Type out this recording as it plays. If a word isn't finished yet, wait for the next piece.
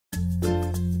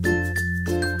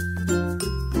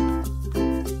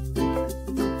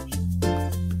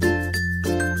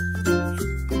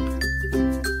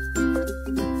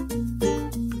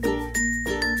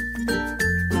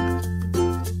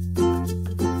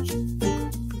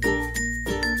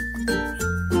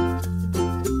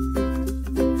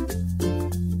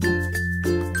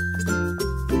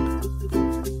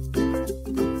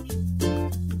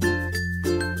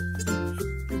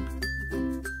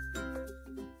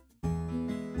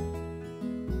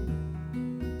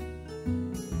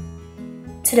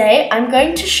Today I'm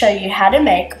going to show you how to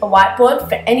make a whiteboard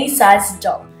for any size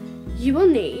doll. You will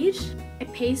need a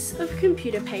piece of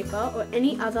computer paper or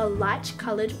any other light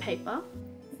coloured paper,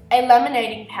 A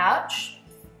laminating pouch,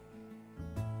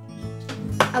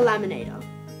 a laminator.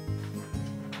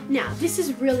 Now this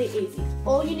is really easy.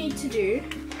 All you need to do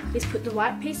is put the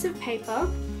white piece of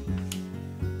paper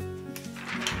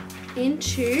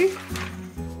into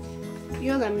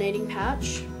your laminating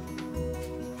pouch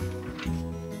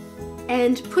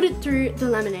and put it through the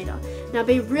laminator. Now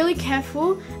be really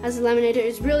careful as the laminator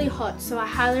is really hot, so I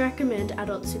highly recommend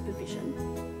adult supervision.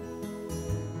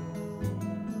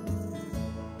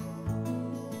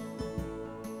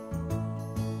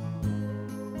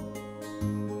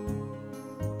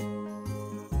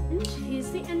 And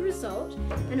here's the end result,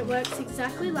 and it works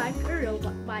exactly like a real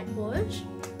whiteboard.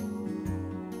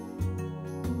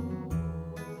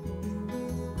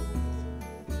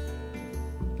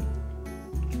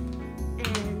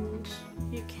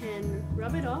 You can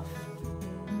rub it off,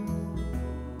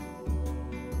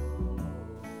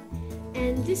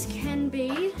 and this can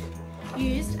be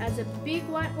used as a big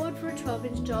whiteboard for a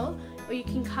 12-inch doll, or you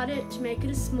can cut it to make it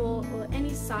a small or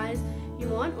any size you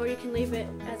want, or you can leave it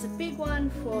as a big one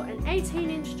for an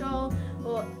 18-inch doll,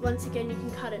 or once again you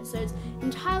can cut it, so it's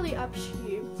entirely up to you.